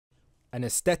An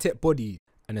aesthetic body.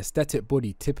 An aesthetic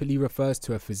body typically refers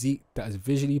to a physique that is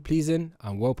visually pleasing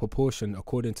and well proportioned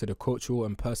according to the cultural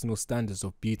and personal standards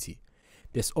of beauty.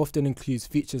 This often includes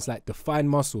features like defined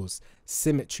muscles,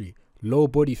 symmetry, low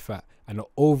body fat, and an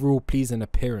overall pleasing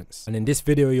appearance. And in this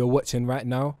video you're watching right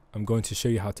now, I'm going to show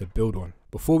you how to build one.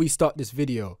 Before we start this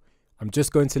video, I'm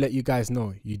just going to let you guys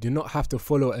know, you do not have to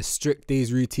follow a strict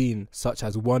day's routine such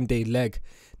as one day leg,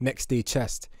 next day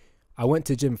chest. I went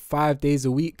to gym 5 days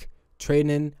a week,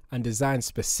 training and designed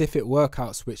specific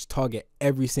workouts which target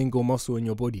every single muscle in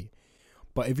your body.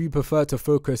 But if you prefer to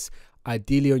focus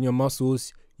ideally on your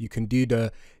muscles, you can do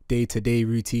the day-to-day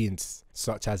routines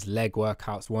such as leg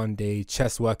workouts one day,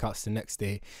 chest workouts the next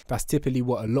day. That's typically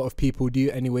what a lot of people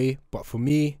do anyway, but for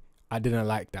me, I didn't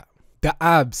like that. The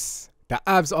abs. The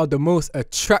abs are the most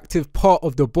attractive part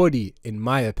of the body in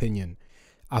my opinion.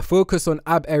 I focus on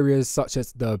ab areas such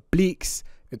as the obliques,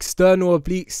 external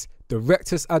obliques, the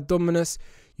rectus abdominis.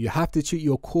 You have to treat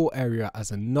your core area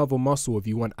as another muscle if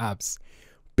you want abs.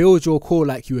 Build your core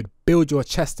like you would build your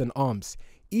chest and arms.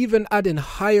 Even adding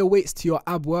higher weights to your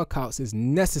ab workouts is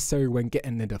necessary when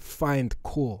getting a defined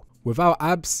core. Without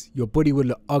abs, your body will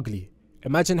look ugly.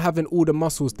 Imagine having all the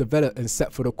muscles developed and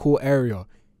set for the core area.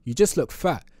 You just look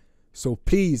fat. So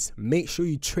please make sure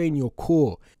you train your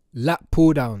core. Lat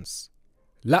pull downs.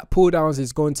 Lat pull downs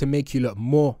is going to make you look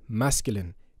more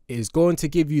masculine. It is going to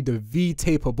give you the V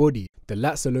taper body. The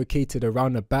lats are located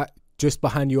around the back, just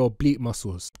behind your oblique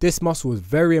muscles. This muscle is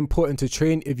very important to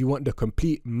train if you want the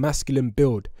complete masculine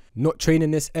build. Not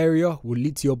training this area will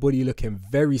lead to your body looking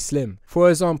very slim. For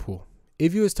example,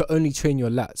 if you was to only train your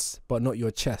lats but not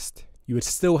your chest, you would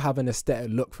still have an aesthetic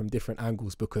look from different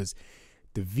angles because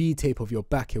the V tape of your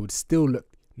back, it would still look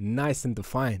nice and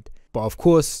defined. But of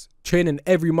course, training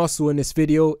every muscle in this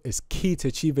video is key to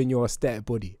achieving your aesthetic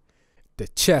body. The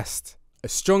chest. A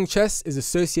strong chest is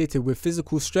associated with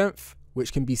physical strength,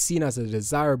 which can be seen as a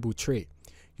desirable trait.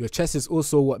 Your chest is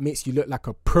also what makes you look like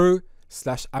a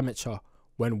pro/amateur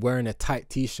when wearing a tight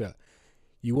t-shirt.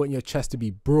 You want your chest to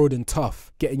be broad and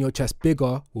tough. Getting your chest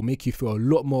bigger will make you feel a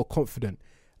lot more confident,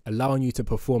 allowing you to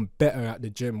perform better at the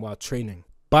gym while training.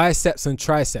 Biceps and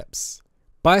triceps.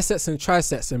 Biceps and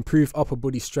triceps improve upper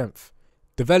body strength.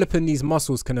 Developing these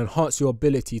muscles can enhance your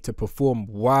ability to perform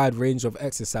a wide range of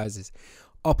exercises.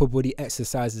 Upper body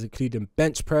exercises including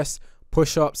bench press,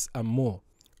 push-ups and more.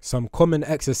 Some common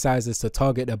exercises to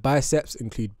target the biceps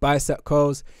include bicep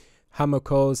curls, hammer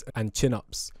curls and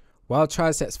chin-ups. While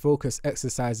triceps focus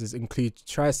exercises include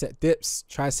tricep dips,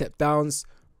 tricep downs,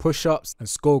 push-ups and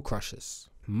skull crushers.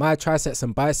 My triceps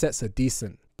and biceps are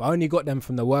decent, but I only got them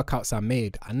from the workouts I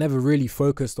made. I never really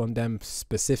focused on them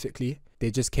specifically, they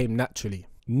just came naturally.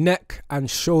 Neck and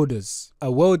shoulders. A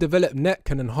well-developed neck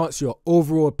can enhance your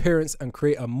overall appearance and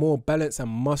create a more balanced and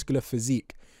muscular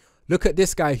physique. Look at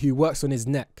this guy who works on his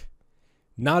neck.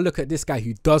 Now look at this guy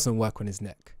who doesn't work on his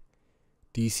neck.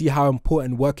 Do you see how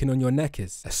important working on your neck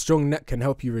is? A strong neck can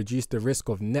help you reduce the risk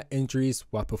of neck injuries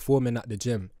while performing at the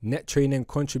gym. Neck training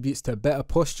contributes to better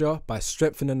posture by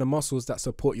strengthening the muscles that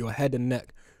support your head and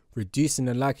neck, reducing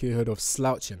the likelihood of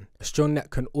slouching. A strong neck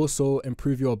can also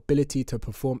improve your ability to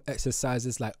perform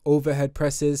exercises like overhead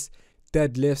presses,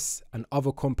 deadlifts, and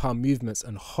other compound movements,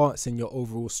 enhancing your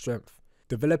overall strength.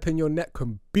 Developing your neck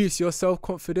can boost your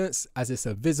self-confidence as it's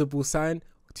a visible sign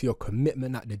to your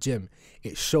commitment at the gym.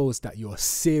 It shows that you're a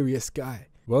serious guy.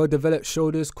 Well-developed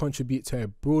shoulders contribute to a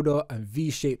broader and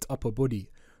V-shaped upper body.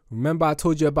 Remember I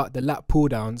told you about the lat pull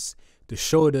downs? The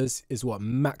shoulders is what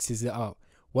maxes it out.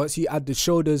 Once you add the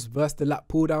shoulders versus the lat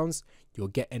pull downs, you're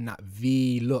getting that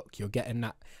V look. You're getting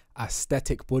that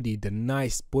aesthetic body, the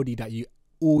nice body that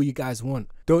all you guys want.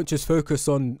 Don't just focus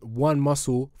on one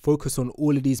muscle, focus on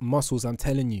all of these muscles. I'm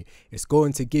telling you, it's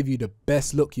going to give you the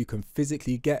best look you can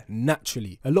physically get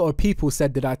naturally. A lot of people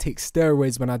said that I take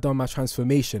steroids when I done my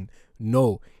transformation.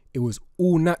 No, it was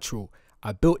all natural.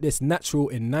 I built this natural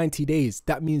in 90 days.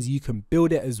 That means you can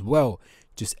build it as well.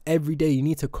 Just every day you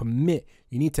need to commit.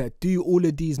 You need to do all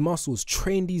of these muscles,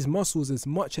 train these muscles as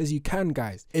much as you can,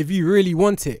 guys. If you really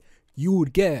want it, you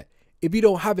would get it. If you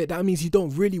don't have it, that means you don't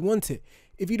really want it.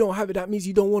 If you don't have it, that means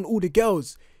you don't want all the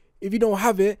girls. If you don't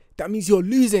have it, that means you're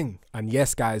losing. And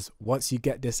yes, guys, once you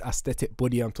get this aesthetic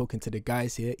body, I'm talking to the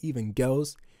guys here, even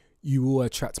girls, you will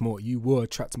attract more. You will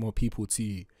attract more people to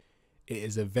you. It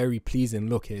is a very pleasing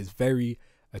look. It is very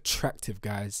attractive,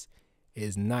 guys. It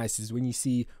is nice. It's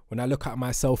when I look at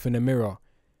myself in the mirror,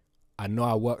 I know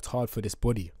I worked hard for this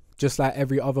body. Just like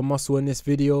every other muscle in this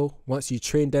video, once you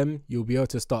train them, you'll be able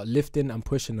to start lifting and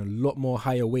pushing a lot more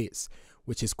higher weights,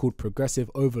 which is called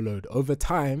progressive overload. Over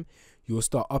time, you'll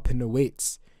start upping the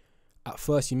weights At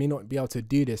first, you may not be able to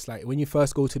do this. Like when you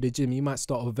first go to the gym, you might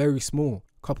start off very small.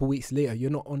 A couple weeks later, you're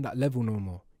not on that level no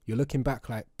more. You're looking back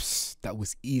like, psst, that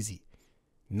was easy.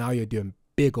 Now you're doing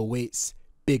bigger weights,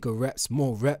 bigger reps,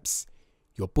 more reps.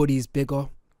 Your body's bigger.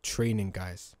 Training,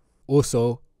 guys.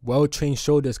 Also, well-trained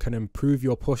shoulders can improve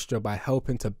your posture by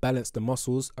helping to balance the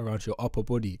muscles around your upper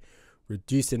body,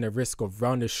 reducing the risk of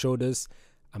rounded shoulders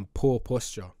and poor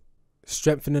posture.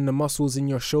 Strengthening the muscles in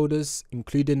your shoulders,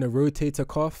 including the rotator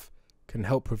cuff, can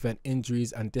help prevent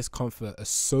injuries and discomfort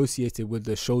associated with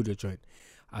the shoulder joint.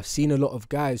 I've seen a lot of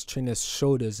guys train their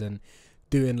shoulders and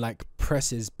doing like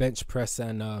presses, bench press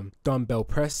and dumbbell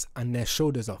press, and they're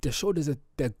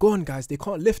gone, guys. They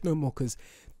can't lift no more because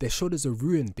their shoulders are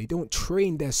ruined. They don't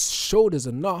train their shoulders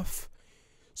enough,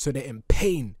 so they're in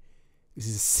pain. This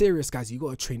is serious, guys. You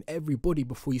got to train everybody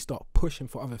before you start pushing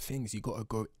for other things. You got to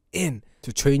go in.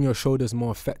 To train your shoulders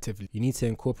more effectively, you need to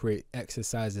incorporate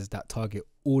exercises that target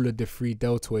all of the 3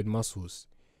 deltoid muscles: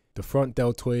 the front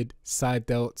deltoid, side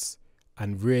delts,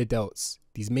 and rear delts.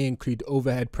 These may include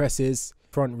overhead presses,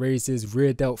 front raises,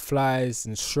 rear delt flies,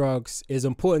 and shrugs. It is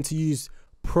important to use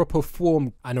proper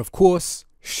form, and of course,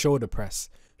 shoulder press.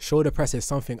 Shoulder press is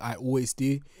something I always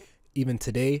do. Even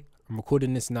today, I'm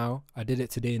recording this now. I did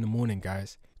it today in the morning,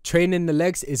 guys. Training the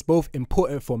legs is both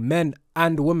important for men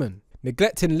and women.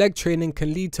 Neglecting leg training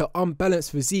can lead to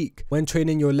unbalanced physique. When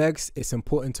training your legs, it's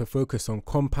important to focus on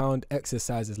compound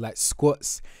exercises like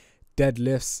squats,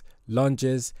 deadlifts,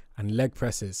 lunges, and leg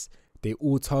presses. They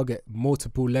all target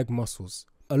multiple leg muscles.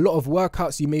 A lot of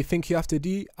workouts you may think you have to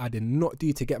do, I did not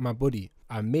do to get my body.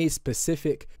 I made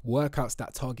specific workouts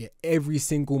that target every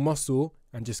single muscle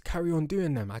and just carry on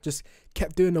doing them. I just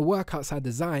kept doing the workouts I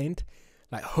designed,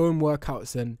 like home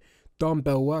workouts and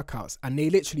dumbbell workouts, and they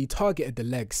literally targeted the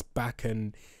legs, back,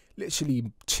 and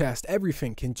literally chest,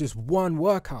 everything in just one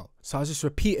workout. So I was just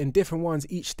repeating different ones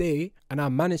each day, and I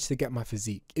managed to get my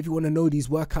physique. If you want to know these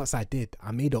workouts I did,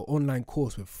 I made an online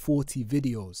course with 40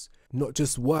 videos. Not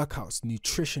just workouts,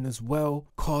 nutrition as well,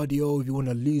 cardio if you want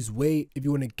to lose weight, if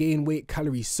you want to gain weight,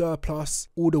 calorie surplus.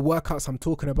 All the workouts I'm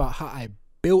talking about, how I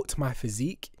built my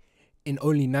physique in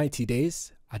only 90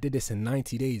 days. I did this in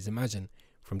 90 days, imagine.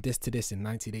 From this to this in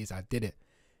 90 days, I did it.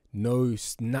 No,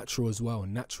 natural as well,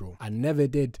 natural. I never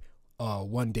did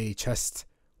one day chest,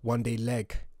 one day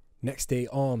leg, next day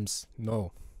arms.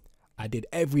 No, I did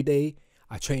every day.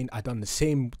 I trained, I done the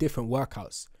same different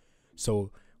workouts.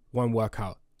 So one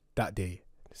workout that day,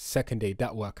 second day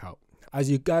that workout. As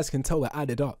you guys can tell, it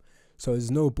added up. So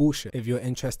there's no bullshit. If you're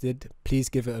interested, please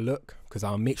give it a look, because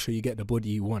I'll make sure you get the body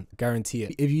you want. Guarantee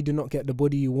it. If you do not get the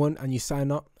body you want and you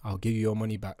sign up, I'll give you your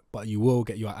money back. But you will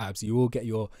get your abs. You will get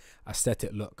your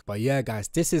aesthetic look. But yeah, guys,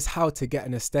 this is how to get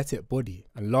an aesthetic body.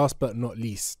 And last but not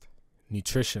least,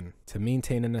 nutrition. To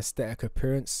maintain an aesthetic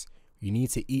appearance, you need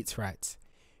to eat right.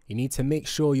 You need to make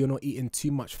sure you're not eating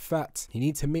too much fat. You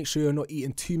need to make sure you're not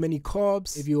eating too many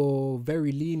carbs. If you're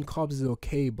very lean, carbs is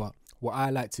okay, but what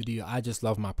I like to do, I just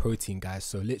love my protein, guys.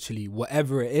 So literally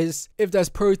whatever it is, if there's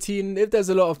protein, if there's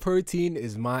a lot of protein,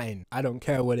 is mine. I don't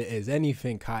care what it is,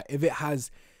 anything. If it has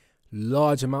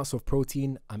large amounts of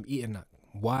protein, I'm eating that.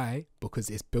 Why? Because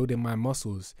it's building my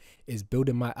muscles, it's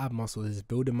building my ab muscles, it's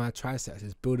building my triceps,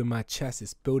 it's building my chest,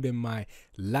 it's building my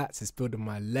lats, it's building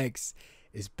my legs,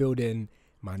 it's building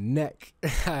my neck,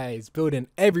 it's building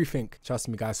everything. Trust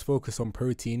me, guys, focus on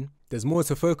protein. There's more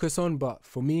to focus on, but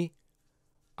for me,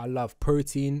 I love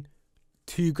protein.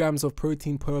 2 grams of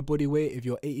protein per body weight. If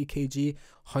you're 80 kg,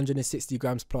 160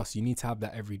 grams plus, you need to have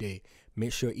that every day.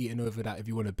 Make sure you're eating over that if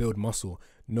you want to build muscle,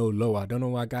 no lower. I don't know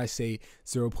why guys say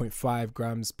 0.5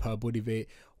 grams per body weight,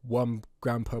 1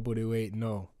 gram per body weight.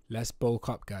 No, let's bulk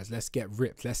up, guys. Let's get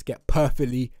ripped. Let's get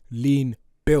perfectly lean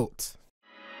built.